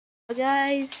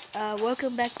Guys,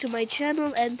 welcome back to my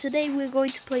channel, and today we're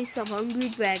going to play some Hungry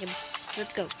Dragon.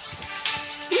 Let's go.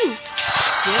 Ooh,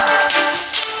 yeah,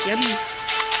 yummy.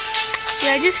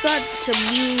 Yeah, I just got some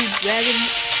new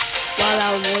dragons while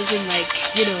I wasn't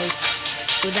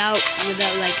without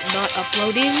like not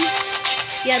uploading.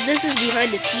 Yeah, this is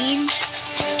behind the scenes.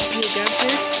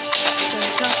 Gigantus,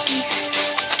 Tartakis,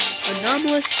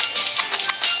 Anomalous.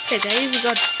 Heck, I even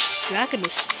got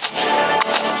Dragonus.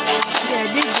 Yeah, I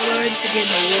did learn to get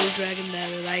my old dragon that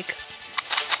I like.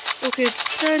 Okay, it's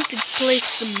time to play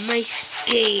some nice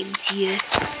games here.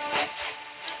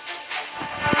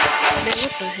 Man,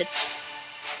 what the heck?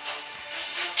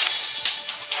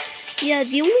 Yeah,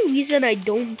 the only reason I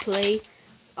don't play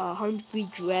Hungry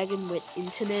Dragon with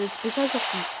internet is because of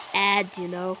the ad.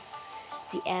 The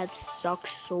ad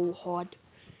sucks so hard.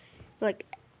 Like,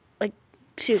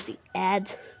 seriously,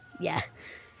 ads. Yeah.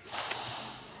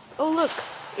 Oh look,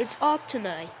 it's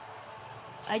Octoni.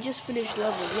 I just finished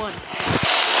level 1.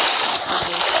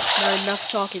 Okay, now enough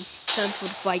talking. Time for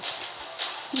the fight.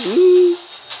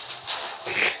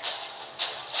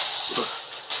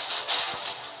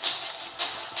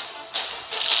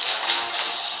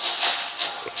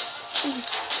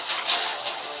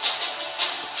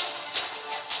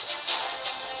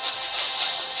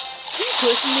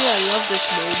 Personally, I love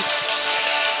this mode.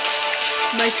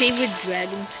 My favorite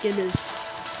dragon skin is,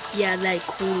 yeah, that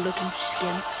cool looking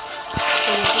skin.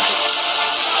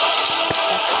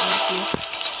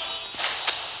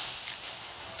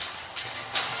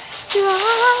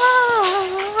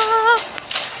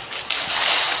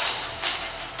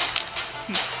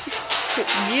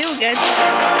 You guys.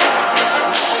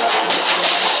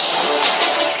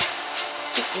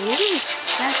 What is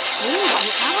that tail?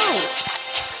 Ow!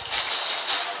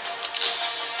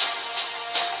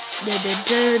 Dun dun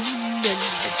dun dun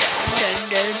dun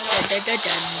dun dun dun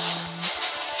dun.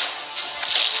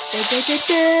 Dun dun dun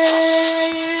dun.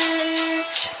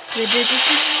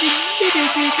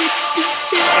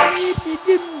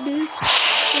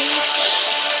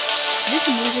 This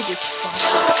music is fun.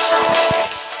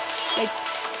 Like,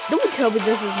 don't tell me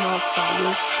this is not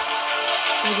fun.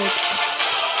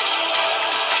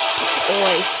 Oh,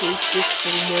 I hate this so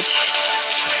much.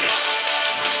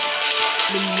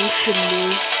 The motion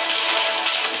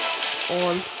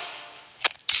on.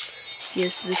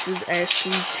 Yes, this is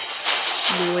actually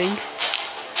annoying.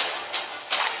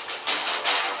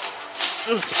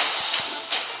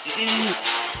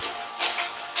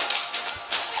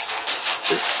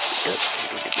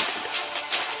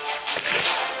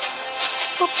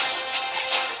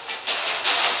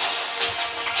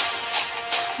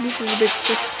 This is a bit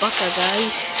suspecta,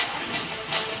 guys.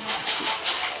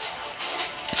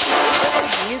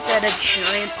 Weird that a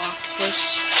giant octopus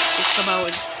is somehow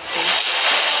in space.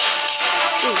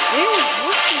 Wait,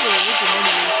 what's his origin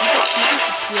anyways? He just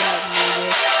appeared out of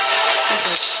nowhere. He's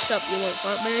like, what's up, you want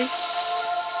fight me?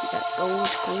 You got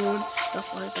gold, stuff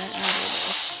like that, I don't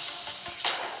know.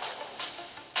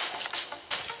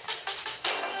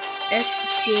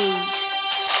 SJ.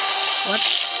 What?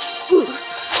 Ooh.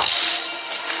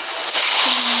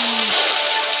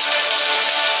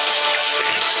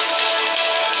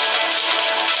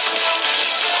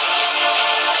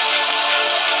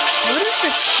 What is the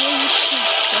tail look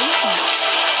so funky?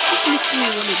 This makes me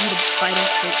want to eat a bite of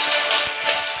it.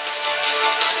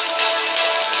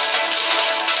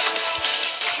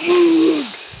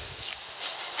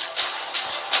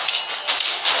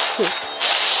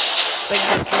 Like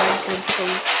this giant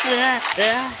tentacle.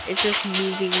 It's just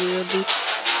moving weirdly.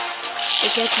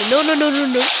 It gets me. No.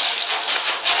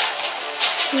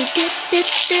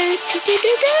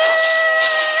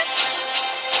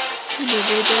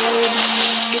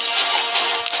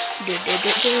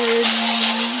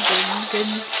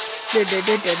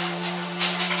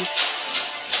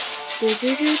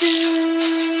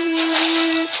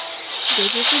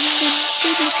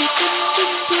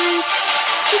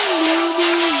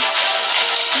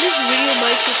 This video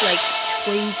might take like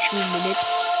 22 minutes.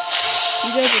 You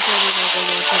guys are probably not going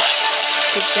to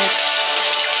take that.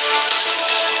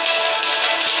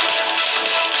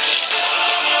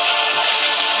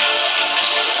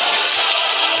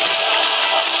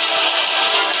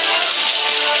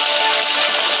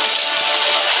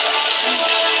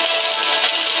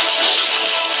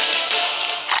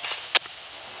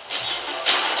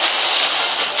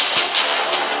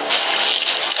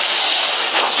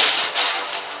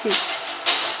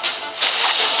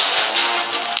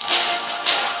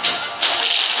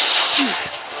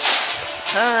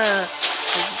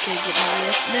 So you can get my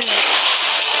yes now.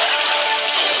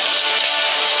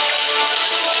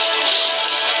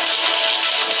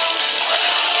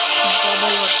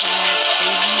 Double attack,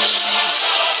 baby.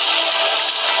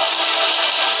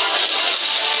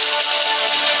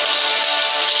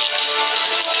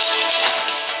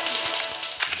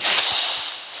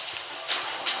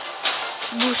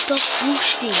 No, stop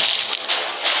boosting.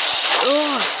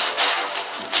 Oh.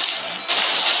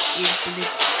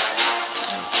 Infinite.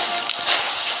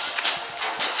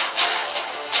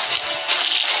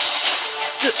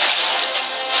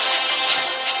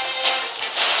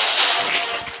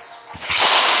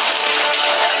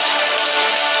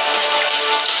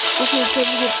 Okay, time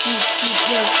to get food.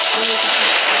 Yeah,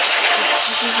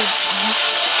 this isn't.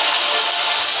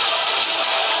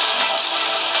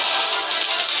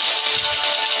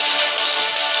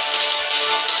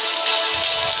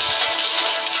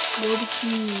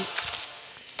 Barbecue.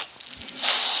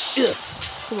 Yeah,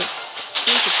 come on.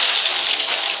 Take it.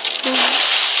 No,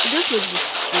 it does like the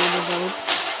same amount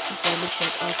of damage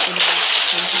that Octoni's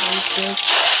tentacles does.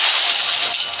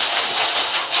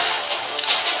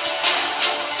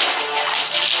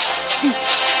 Oh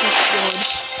god.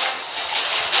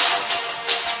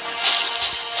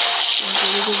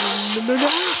 No.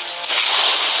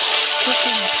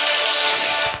 Fucking.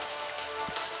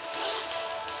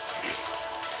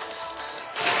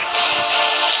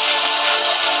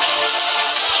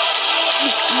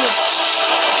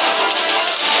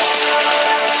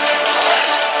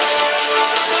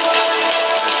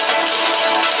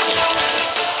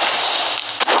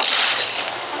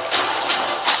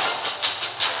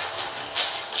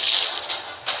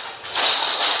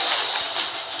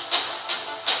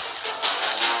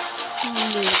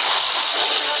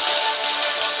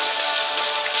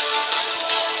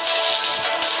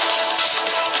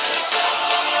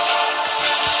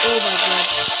 Oh my god.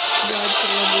 God to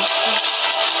level 6.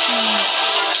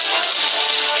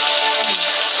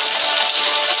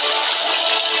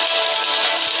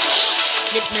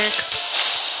 Knick-knack.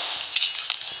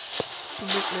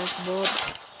 Knick-knack, Bob.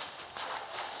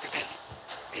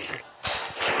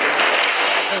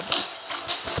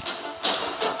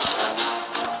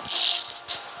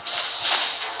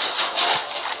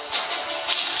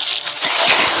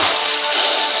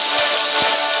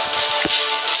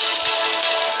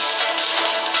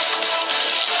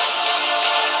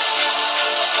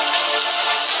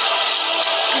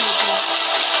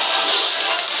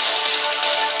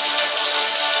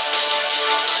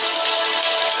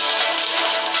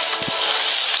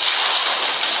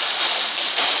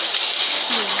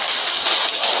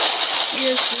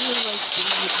 Yes, this is my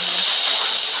favorite one.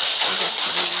 I got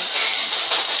favorite.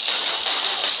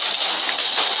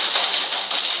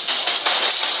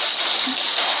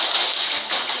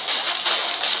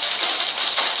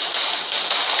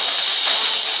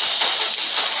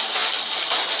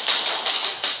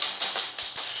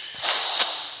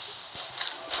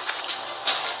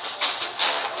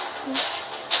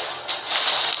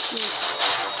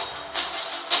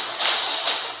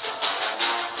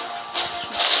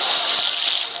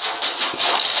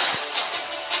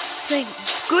 Thank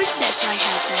goodness I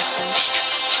had that boost.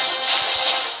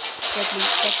 Get me.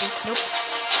 Nope.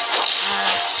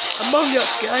 Among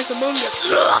Us, guys, Among Us.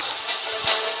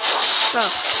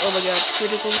 Oh my god,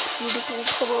 critical, come on.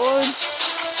 Come on.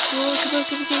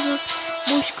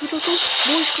 Moist critical.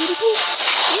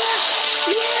 Yes.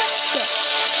 Thank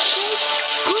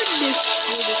goodness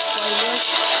for this fight.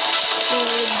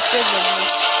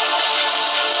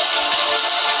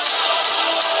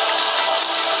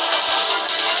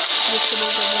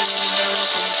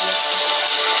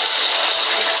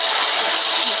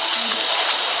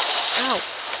 Ow.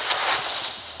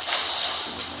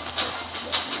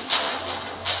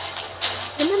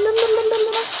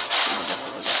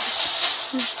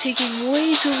 This is taking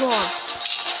way too long.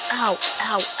 Ow.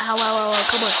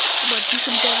 Come on, do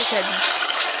some damage at least.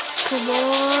 Come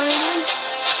on.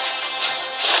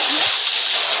 Yes.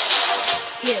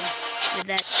 Him with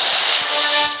that.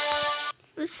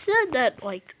 It said that,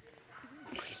 like,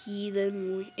 he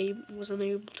then wasn't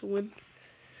able to win.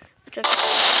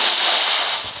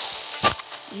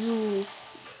 You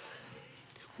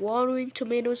watering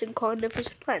tomatoes and carnivorous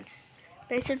plants.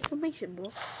 Nice information,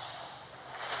 bro.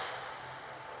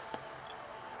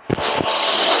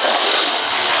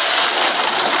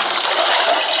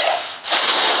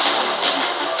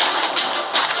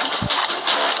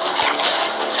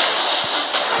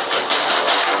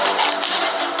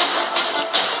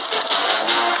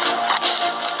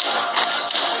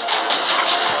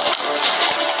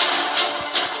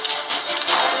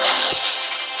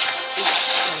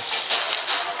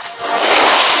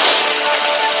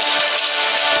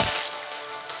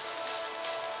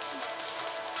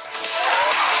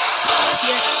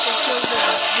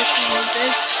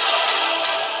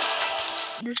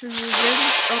 This is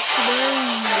revenge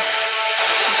Octoni.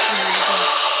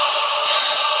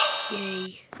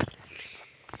 Yay.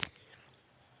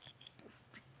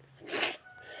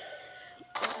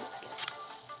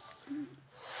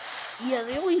 Yeah,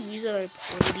 the only reason I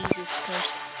play these is because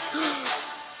oh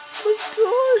my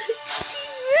god, it's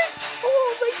T-Rex!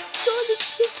 Oh my god, it's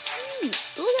so cute!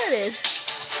 Look at it!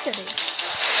 Look at it.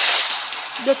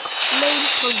 The flame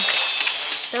punk.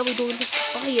 Now we don't have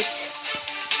to buy it.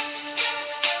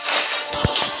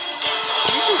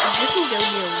 This will give me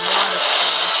a lot of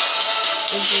fun.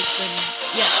 Is it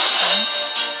yeah, fun?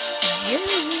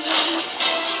 Yes!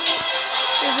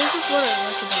 Yeah, this is what I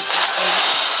like about this place.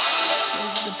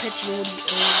 The pets you only own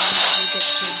you get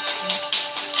gems.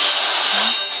 See?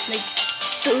 Like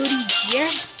 30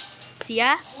 gems. See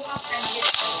ya?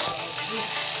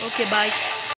 Okay, bye.